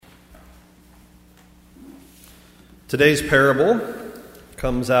Today's parable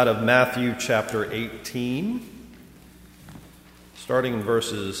comes out of Matthew chapter 18, starting in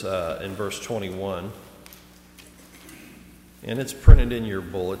verse 21. And it's printed in your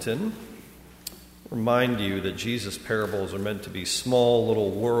bulletin. Remind you that Jesus' parables are meant to be small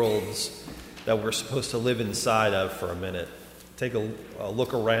little worlds that we're supposed to live inside of for a minute. Take a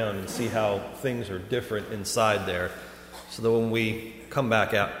look around and see how things are different inside there, so that when we come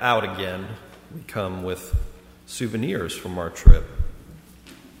back out again, we come with souvenirs from our trip.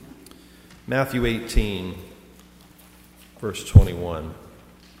 Matthew 18, verse 21.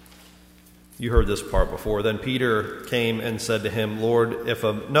 You heard this part before. Then Peter came and said to him, "Lord, if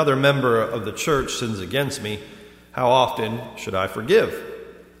another member of the church sins against me, how often should I forgive?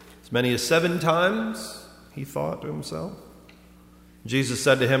 As many as 7 times?" He thought to himself. Jesus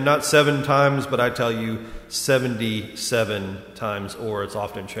said to him, "Not 7 times, but I tell you 77 times," or it's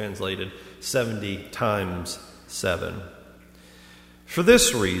often translated 70 times 7. "For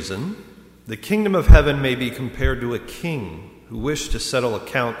this reason, the kingdom of heaven may be compared to a king who wished to settle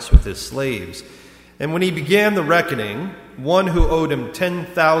accounts with his slaves. And when he began the reckoning, one who owed him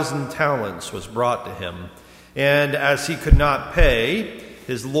 10,000 talents was brought to him. And as he could not pay,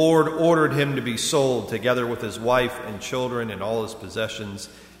 his Lord ordered him to be sold, together with his wife and children and all his possessions,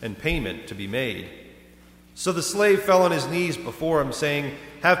 and payment to be made. So the slave fell on his knees before him, saying,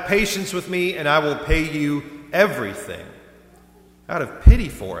 'Have patience with me, and I will pay you everything.' Out of pity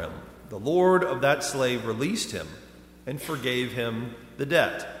for him, the Lord of that slave released him and forgave him the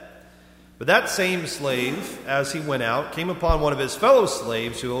debt. But that same slave, as he went out, came upon one of his fellow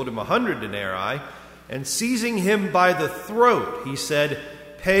slaves who owed him 100 denarii, and seizing him by the throat, he said,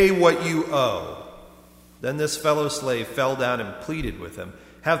 'Pay what you owe.' Then this fellow slave fell down and pleaded with him,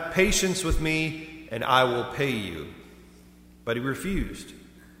 'Have patience with me, and I will pay you.' But he refused.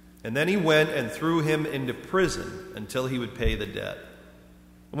 And then he went and threw him into prison until he would pay the debt.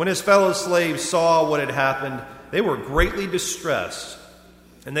 When his fellow slaves saw what had happened, they were greatly distressed,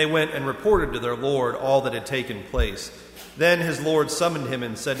 and they went and reported to their Lord all that had taken place. Then his Lord summoned him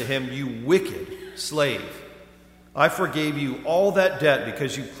and said to him, 'You wicked slave, I forgave you all that debt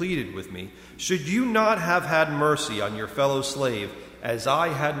because you pleaded with me. Should you not have had mercy on your fellow slave as I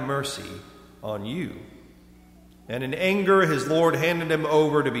had mercy on you?' And in anger his Lord handed him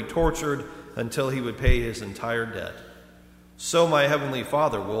over to be tortured until he would pay his entire debt. So my heavenly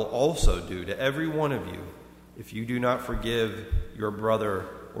Father will also do to every one of you if you do not forgive your brother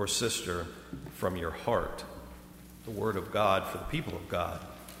or sister from your heart." The word of God for the people of God.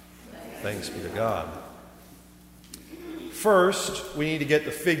 Thanks be to God. First, we need to get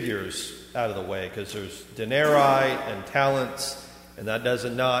the figures out of the way, because there's denarii and talents, and that does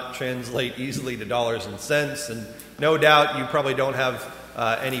not translate easily to dollars and cents. And no doubt you probably don't have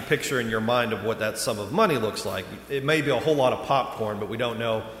any picture in your mind of what that sum of money looks like. It may be a whole lot of popcorn, but we don't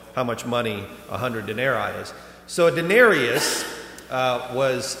know how much money 100 denarii is. So a denarius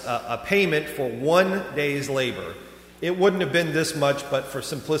was a payment for 1 day's labor. It wouldn't have been this much, but for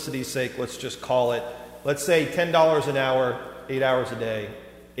simplicity's sake, let's just call it, let's say $10 an hour, 8 hours a day,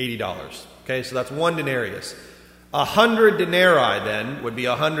 $80. Okay, so that's 1 denarius. 100 denarii then would be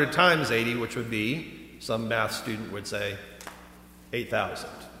 100 times 80, which would be, some math student would say, 8,000.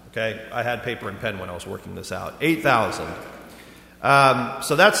 Okay, I had paper and pen when I was working this out. 8,000.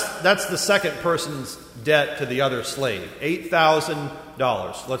 So that's the second person's debt to the other slave.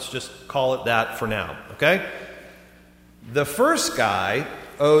 $8,000. Let's just call it that for now. Okay. The first guy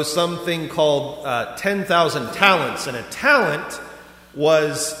owes something called 10,000 talents, and a talent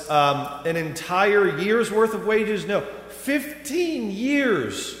was an entire year's worth of wages. No, 15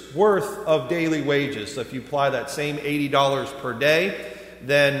 years worth of daily wages. So if you apply that same $80 per day,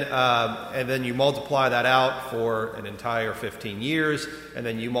 then and then you multiply that out for an entire 15 years, and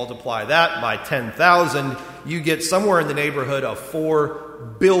then you multiply that by 10,000, you get somewhere in the neighborhood of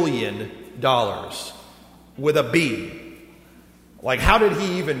 $4 billion with a B. Like, how did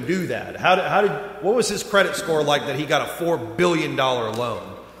he even do that? What was his credit score like that he got a $4 billion loan?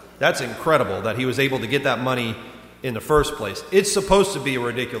 That's incredible that he was able to get that money in the first place. It's supposed to be a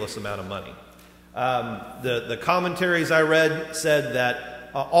ridiculous amount of money. The commentaries I read said that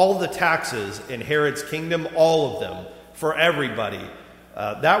all the taxes in Herod's kingdom, all of them, for everybody,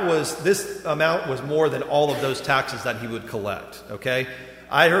 this amount was more than all of those taxes that he would collect. Okay,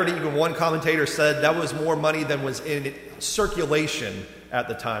 I heard even one commentator said that was more money than was in circulation at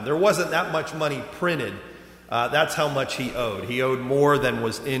the time. There wasn't that much money printed. That's how much he owed. He owed more than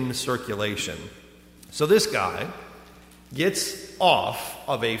was in circulation. So this guy gets off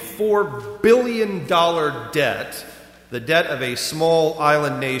of a $4 billion debt, the debt of a small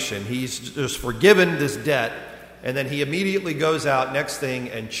island nation. He's just forgiven this debt, and then he immediately goes out next thing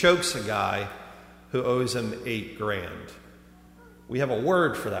and chokes a guy who owes him $8,000. We have a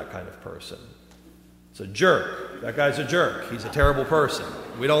word for that kind of person. It's a jerk. That guy's a jerk. He's a terrible person.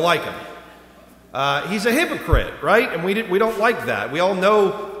 We don't like him. He's a hypocrite, right? And we don't like that. We all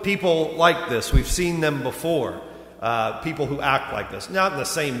know people like this. We've seen them before. People who act like this. Not in the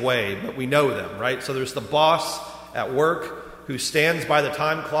same way, but we know them, right? So there's the boss at work who stands by the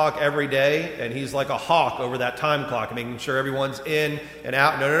time clock every day, and he's like a hawk over that time clock, making sure everyone's in and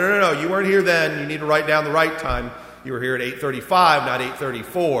out. No, you weren't here then. You need to write down the right time. You were here at 8:35, not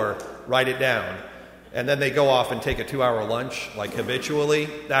 8:34. Write it down. And then they go off and take a 2-hour lunch, like habitually.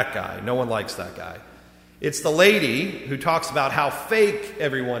 That guy. No one likes that guy. It's the lady who talks about how fake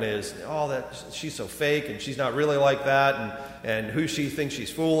everyone is. Oh, she's so fake, and she's not really like that, and who she thinks she's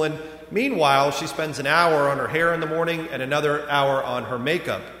fooling. Meanwhile, she spends an hour on her hair in the morning and another hour on her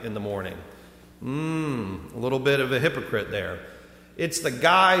makeup in the morning. A little bit of a hypocrite there. It's the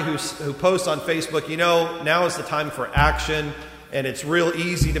guy who posts on Facebook, now is the time for action, and it's real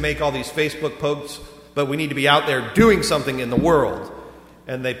easy to make all these Facebook posts, but we need to be out there doing something in the world.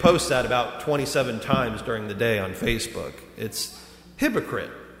 And they post that about 27 times during the day on Facebook. It's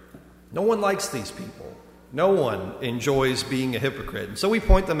hypocrite. No one likes these people. No one enjoys being a hypocrite. And so we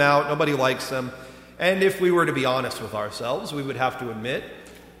point them out. Nobody likes them. And if we were to be honest with ourselves, we would have to admit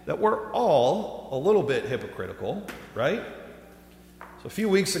that we're all a little bit hypocritical, right? So a few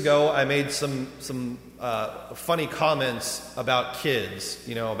weeks ago, I made some funny comments about kids,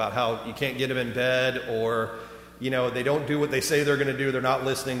 about how you can't get them in bed, or they don't do what they say they're going to do. They're not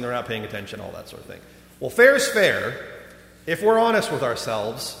listening. They're not paying attention, all that sort of thing. Well, fair's fair. If we're honest with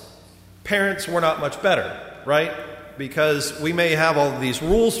ourselves, parents were not much better, right? Because we may have all of these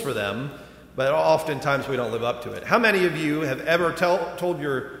rules for them, but oftentimes we don't live up to it. How many of you have ever told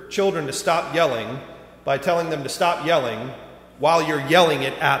your children to stop yelling by telling them to stop yelling while you're yelling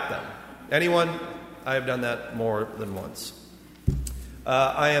it at them? Anyone? I have done that more than once.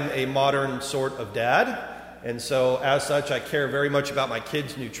 I am a modern sort of dad. And so, as such, I care very much about my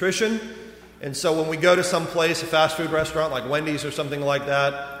kids' nutrition. And so when we go to some place, a fast food restaurant like Wendy's or something like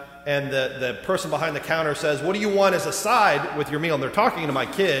that, and the person behind the counter says, "What do you want as a side with your meal?" And they're talking to my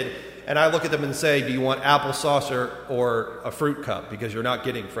kid, and I look at them and say, "Do you want applesauce or a fruit cup? Because you're not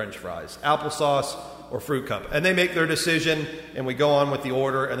getting French fries. Applesauce or fruit cup." And they make their decision, and we go on with the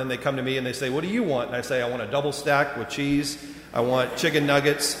order, and then they come to me and they say, "What do you want?" And I say, "I want a double stack with cheese. I want chicken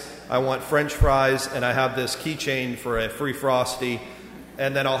nuggets. I want French fries, and I have this keychain for a free Frosty,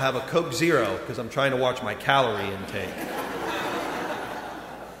 and then I'll have a Coke Zero because I'm trying to watch my calorie intake."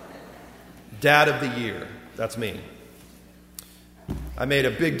 Dad of the year. That's me. I made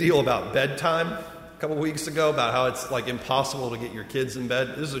a big deal about bedtime a couple weeks ago, about how it's like impossible to get your kids in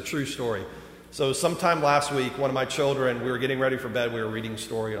bed. This is a true story. So sometime last week, one of my children, we were getting ready for bed. We were reading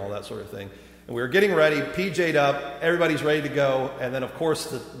story and all that sort of thing. And we were getting ready, PJ'd up, everybody's ready to go, and then, of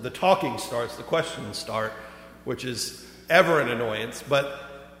course, the talking starts, the questions start, which is ever an annoyance. But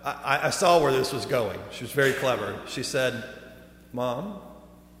I saw where this was going. She was very clever. She said, "Mom,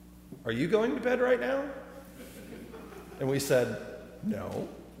 are you going to bed right now?" And we said, "No,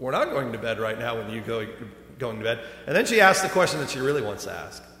 we're not going to bed right now when you going to bed." And then she asked the question that she really wants to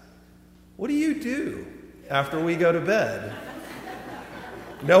ask. "What do you do after we go to bed?"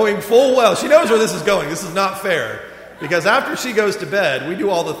 Knowing full well, she knows where this is going. This is not fair. Because after she goes to bed, we do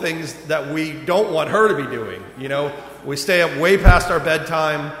all the things that we don't want her to be doing. We stay up way past our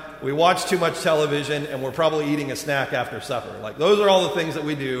bedtime, we watch too much television, and we're probably eating a snack after supper. Like, those are all the things that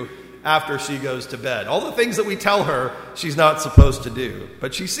we do after she goes to bed. All the things that we tell her she's not supposed to do.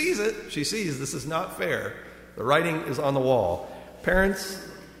 But she sees it. She sees this is not fair. The writing is on the wall. Parents,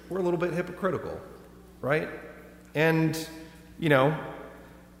 we're a little bit hypocritical, right? And,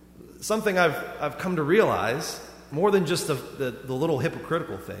 something I've come to realize, more than just the little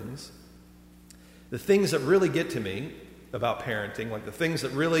hypocritical things, the things that really get to me about parenting, like the things that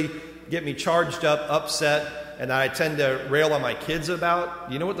really get me charged up, upset, and that I tend to rail on my kids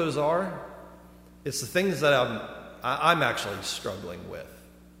about, you know what those are? It's the things that I'm actually struggling with.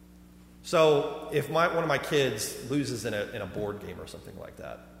 So if one of my kids loses in a board game or something like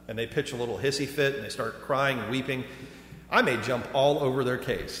that, and they pitch a little hissy fit and they start crying and weeping, I may jump all over their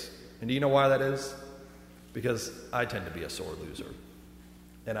case. And do you know why that is? Because I tend to be a sore loser.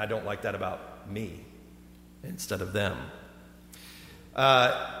 And I don't like that about me instead of them.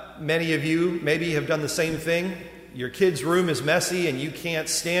 Many of you maybe have done the same thing. Your kid's room is messy and you can't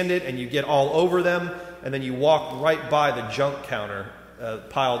stand it and you get all over them, and then you walk right by the junk counter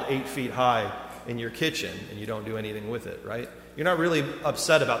piled 8 feet high in your kitchen and you don't do anything with it, right? You're not really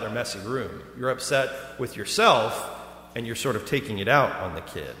upset about their messy room. You're upset with yourself, and you're sort of taking it out on the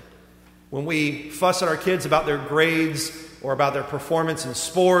kid. When we fuss at our kids about their grades or about their performance in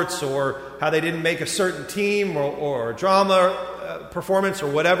sports or how they didn't make a certain team or drama performance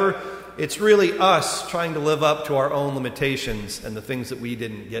or whatever, it's really us trying to live up to our own limitations and the things that we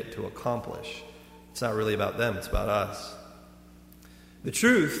didn't get to accomplish. It's not really about them, it's about us. The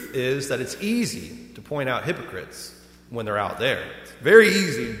truth is that it's easy to point out hypocrites when they're out there. It's very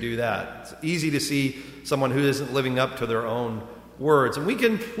easy to do that. It's easy to see someone who isn't living up to their own words. And we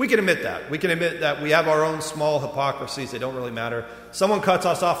can admit that. We can admit that we have our own small hypocrisies. They don't really matter. Someone cuts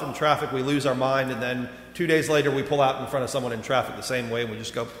us off in traffic, we lose our mind, and then 2 days later we pull out in front of someone in traffic the same way, and we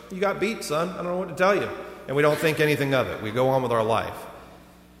just go, "You got beat, son. I don't know what to tell you." And we don't think anything of it. We go on with our life.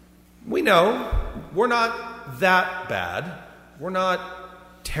 We know we're not that bad. We're not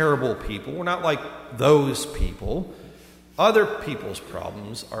terrible people. We're not like those people. Other people's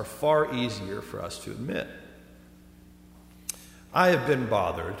problems are far easier for us to admit. I have been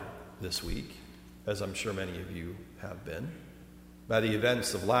bothered this week, as I'm sure many of you have been, by the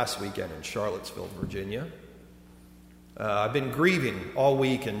events of last weekend in Charlottesville, Virginia. I've been grieving all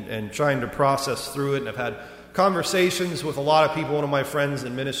week and trying to process through it, and I've had conversations with a lot of people. One of my friends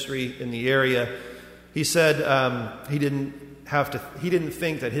in ministry in the area, he said he didn't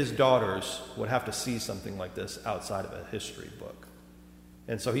think that his daughters would have to see something like this outside of a history book.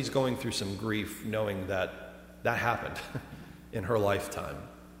 And so he's going through some grief knowing that happened in her lifetime.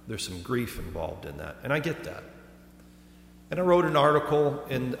 There's some grief involved in that, and I get that. And I wrote an article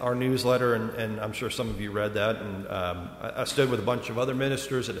in our newsletter, and I'm sure some of you read that, and I stood with a bunch of other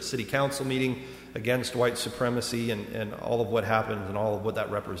ministers at a city council meeting against white supremacy and all of what happened and all of what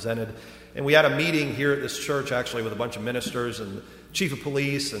that represented. And we had a meeting here at this church, actually, with a bunch of ministers and chief of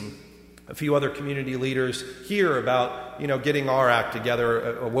police and a few other community leaders here about, getting our act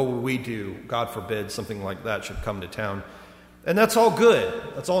together. What would we do? God forbid something like that should come to town. And that's all good.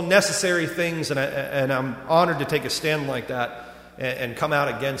 That's all necessary things, and I'm honored to take a stand like that and come out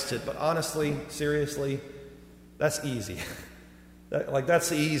against it. But honestly, seriously, that's easy. That's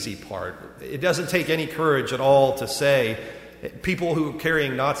the easy part. It doesn't take any courage at all to say people who are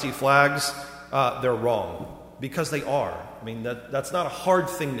carrying Nazi flags, they're wrong, because they are. I mean, that's not a hard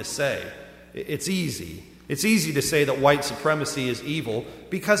thing to say. It's easy. It's easy to say that white supremacy is evil,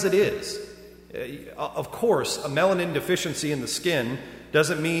 because it is. Of course, a melanin deficiency in the skin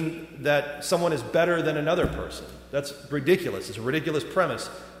doesn't mean that someone is better than another person. That's ridiculous. It's a ridiculous premise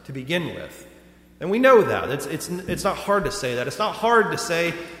to begin with. And we know that. It's not hard to say that. It's not hard to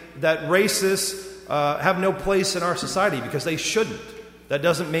say that racists have no place in our society, because they shouldn't. That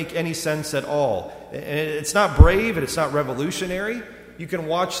doesn't make any sense at all. And it's not brave, and it's not revolutionary. You can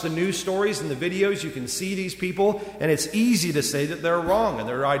watch the news stories and the videos. You can see these people, and it's easy to say that they're wrong and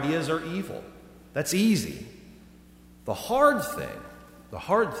their ideas are evil. That's easy. The hard thing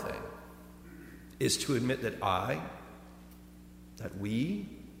is to admit that we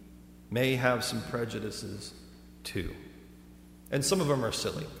may have some prejudices too. And some of them are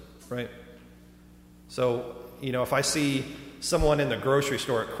silly, right? So, if I see someone in the grocery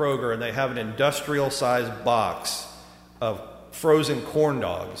store at Kroger and they have an industrial-sized box of frozen corn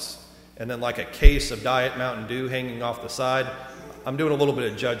dogs and then like a case of Diet Mountain Dew hanging off the side, I'm doing a little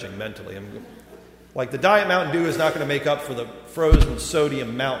bit of judging mentally. Like, the Diet Mountain Dew is not going to make up for the frozen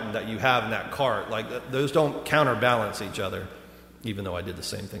sodium mountain that you have in that cart. Like, those don't counterbalance each other, even though I did the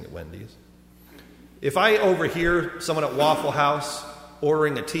same thing at Wendy's. If I overhear someone at Waffle House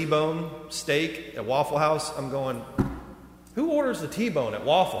ordering a T-bone steak at Waffle House, I'm going, who orders the T-bone at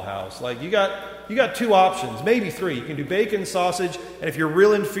Waffle House? Like, you got two options, maybe three. You can do bacon, sausage, and if you're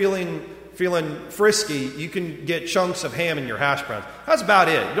really feeling frisky, you can get chunks of ham in your hash browns. That's about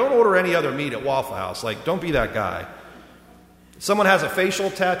it. You don't order any other meat at Waffle House. Like, don't be that guy. Someone has a facial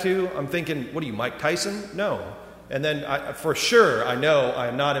tattoo. I'm thinking, what are you, Mike Tyson? No. And then for sure, I know I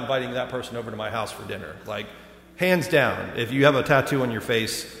am not inviting that person over to my house for dinner. Like, hands down, if you have a tattoo on your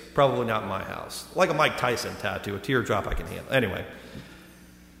face, probably not in my house. Like a Mike Tyson tattoo, a teardrop I can handle. Anyway,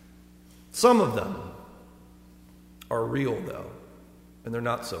 some of them are real, though, and they're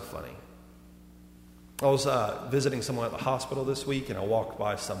not so funny. I was visiting someone at the hospital this week, and I walked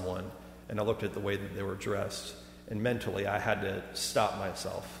by someone, and I looked at the way that they were dressed, and mentally I had to stop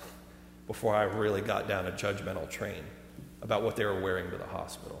myself before I really got down a judgmental train about what they were wearing to the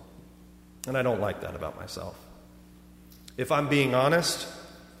hospital. And I don't like that about myself. If I'm being honest,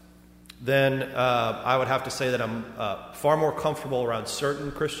 then I would have to say that I'm far more comfortable around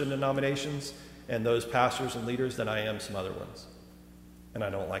certain Christian denominations and those pastors and leaders than I am some other ones. And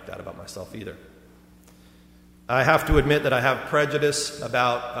I don't like that about myself either. I have to admit that I have prejudice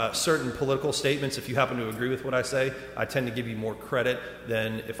about certain political statements. If you happen to agree with what I say, I tend to give you more credit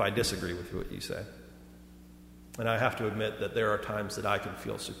than if I disagree with what you say. And I have to admit that there are times that I can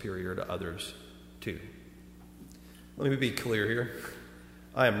feel superior to others too. Let me be clear here.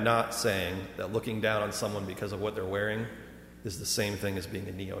 I am not saying that looking down on someone because of what they're wearing is the same thing as being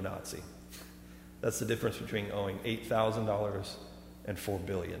a neo-Nazi. That's the difference between owing $8,000 and $4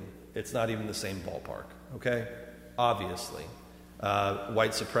 billion. It's not even the same ballpark, okay? Obviously.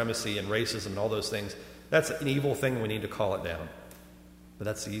 White supremacy and racism and all those things, that's an evil thing. We need to call it down. But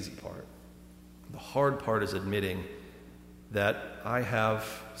that's the easy part. The hard part is admitting that I have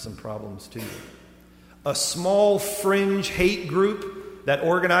some problems too. A small fringe hate group that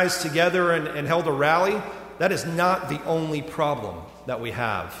organized together and held a rally, that is not the only problem that we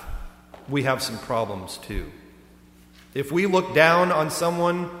have. We have some problems too. If we look down on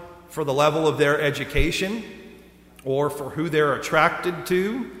someone for the level of their education, or for who they're attracted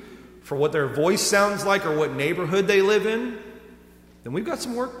to, for what their voice sounds like, or what neighborhood they live in, then we've got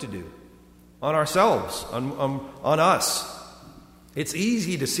some work to do on ourselves, on us. It's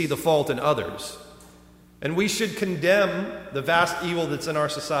easy to see the fault in others, and we should condemn the vast evil that's in our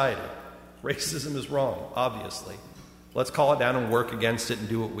society. Racism is wrong, obviously. Let's call it down and work against it and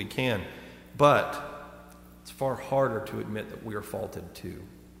do what we can. But it's far harder to admit that we are faulted too.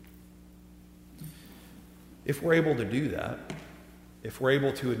 If we're able to do that, if we're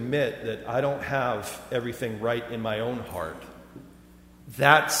able to admit that I don't have everything right in my own heart,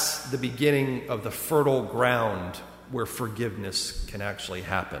 that's the beginning of the fertile ground where forgiveness can actually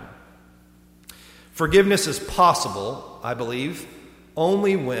happen. Forgiveness is possible, I believe,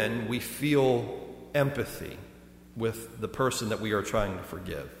 only when we feel empathy with the person that we are trying to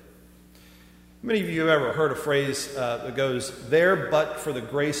forgive. Many of you have ever heard a phrase that goes, "There but for the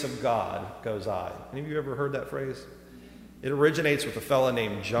grace of God goes I." Any of you ever heard that phrase? It originates with a fellow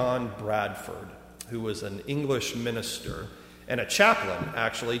named John Bradford, who was an English minister and a chaplain,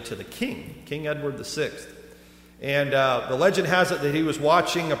 actually, to the king, King Edward VI. And the legend has it that he was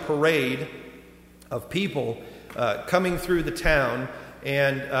watching a parade of people coming through the town,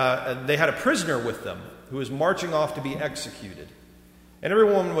 and they had a prisoner with them who was marching off to be executed. And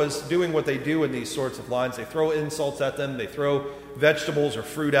everyone was doing what they do in these sorts of lines. They throw insults at them. They throw vegetables or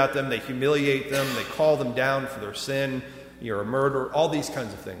fruit at them. They humiliate them. They call them down for their sin. You're a murderer. All these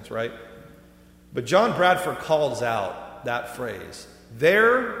kinds of things, right? But John Bradford calls out that phrase.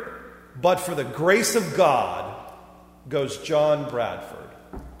 There, but for the grace of God, goes John Bradford.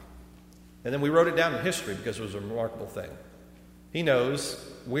 And then we wrote it down in history because it was a remarkable thing. He knows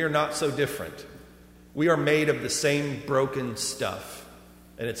we are not so different. We are made of the same broken stuff.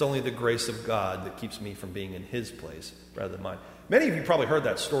 And it's only the grace of God that keeps me from being in his place rather than mine. Many of you probably heard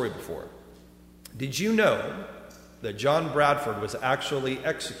that story before. Did you know that John Bradford was actually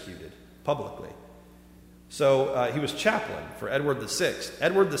executed publicly? So he was chaplain for Edward VI.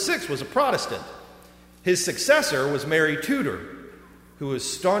 Edward VI was a Protestant. His successor was Mary Tudor, who was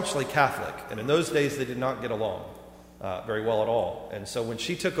staunchly Catholic. And in those days, they did not get along very well at all. And so when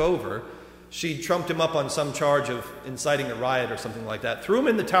she took over, she trumped him up on some charge of inciting a riot or something like that, threw him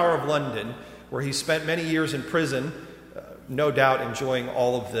in the Tower of London, where he spent many years in prison, no doubt enjoying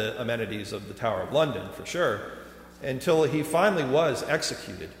all of the amenities of the Tower of London, for sure, until he finally was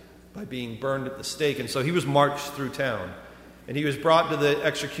executed by being burned at the stake. And so he was marched through town. And he was brought to the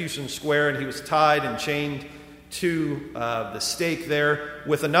execution square, and he was tied and chained to the stake there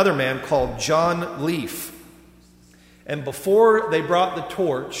with another man called John Leaf. And before they brought the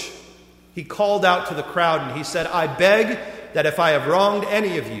torch, he called out to the crowd and he said, "I beg that if I have wronged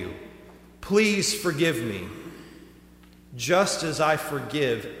any of you, please forgive me, just as I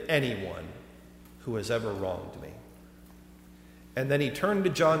forgive anyone who has ever wronged me." And then he turned to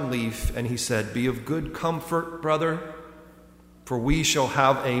John Leaf and he said, "Be of good comfort, brother, for we shall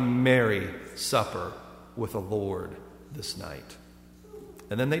have a merry supper with the Lord this night."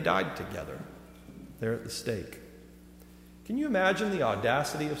 And then they died together there at the stake. Can you imagine the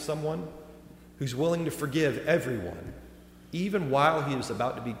audacity of someone who's willing to forgive everyone, even while he is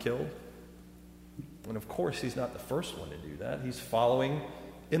about to be killed? And of course, he's not the first one to do that. He's following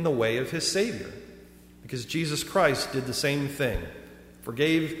in the way of his Savior, because Jesus Christ did the same thing,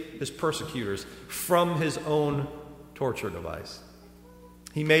 forgave his persecutors from his own torture device.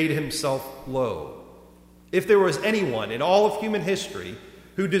 He made himself low. If there was anyone in all of human history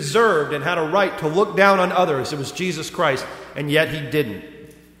who deserved and had a right to look down on others, it was Jesus Christ, and yet he didn't.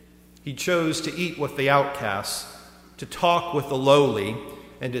 He chose to eat with the outcasts, to talk with the lowly,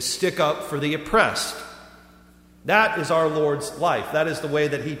 and to stick up for the oppressed. That is our Lord's life. That is the way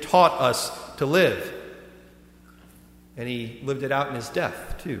that he taught us to live. And he lived it out in his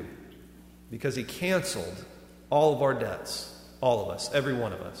death, too, because he canceled all of our debts, all of us, every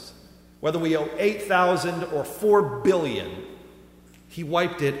one of us. Whether we owe 8,000 or 4 billion, he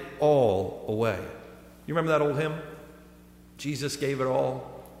wiped it all away. You remember that old hymn? Jesus gave it all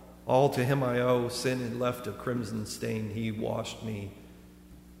to him I owe. Sin had left a crimson stain. He washed me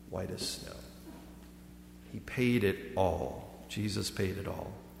white as snow. He paid it all. Jesus paid it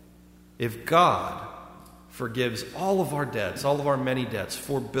all. If God forgives all of our debts, all of our many debts,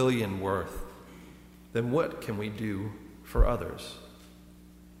 4 billion worth, then what can we do for others?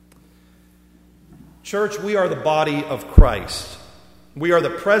 Church, we are the body of Christ. We are the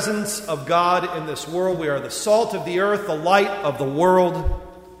presence of God in this world. We are the salt of the earth, the light of the world.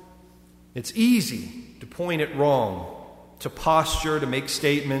 It's easy to point it wrong, to posture, to make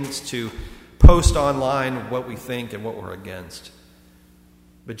statements, to post online what we think and what we're against.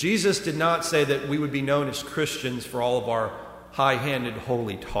 But Jesus did not say that we would be known as Christians for all of our high-handed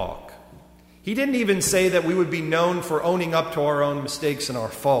holy talk. He didn't even say that we would be known for owning up to our own mistakes and our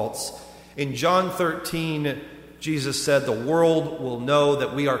faults. In John 13, Jesus said, "The world will know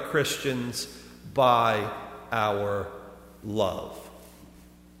that we are Christians by our love."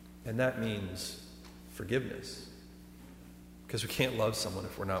 And that means forgiveness. Because we can't love someone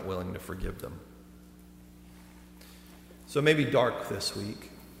if we're not willing to forgive them. So it may be dark this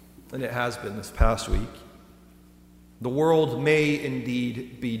week, and it has been this past week. The world may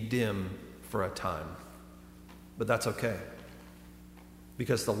indeed be dim for a time, but that's okay,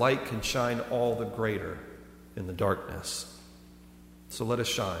 because the light can shine all the greater in the darkness. So let us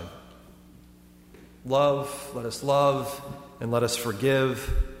shine. Let us love, and let us forgive,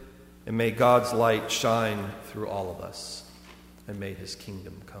 and may God's light shine through all of us, and may his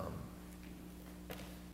kingdom come.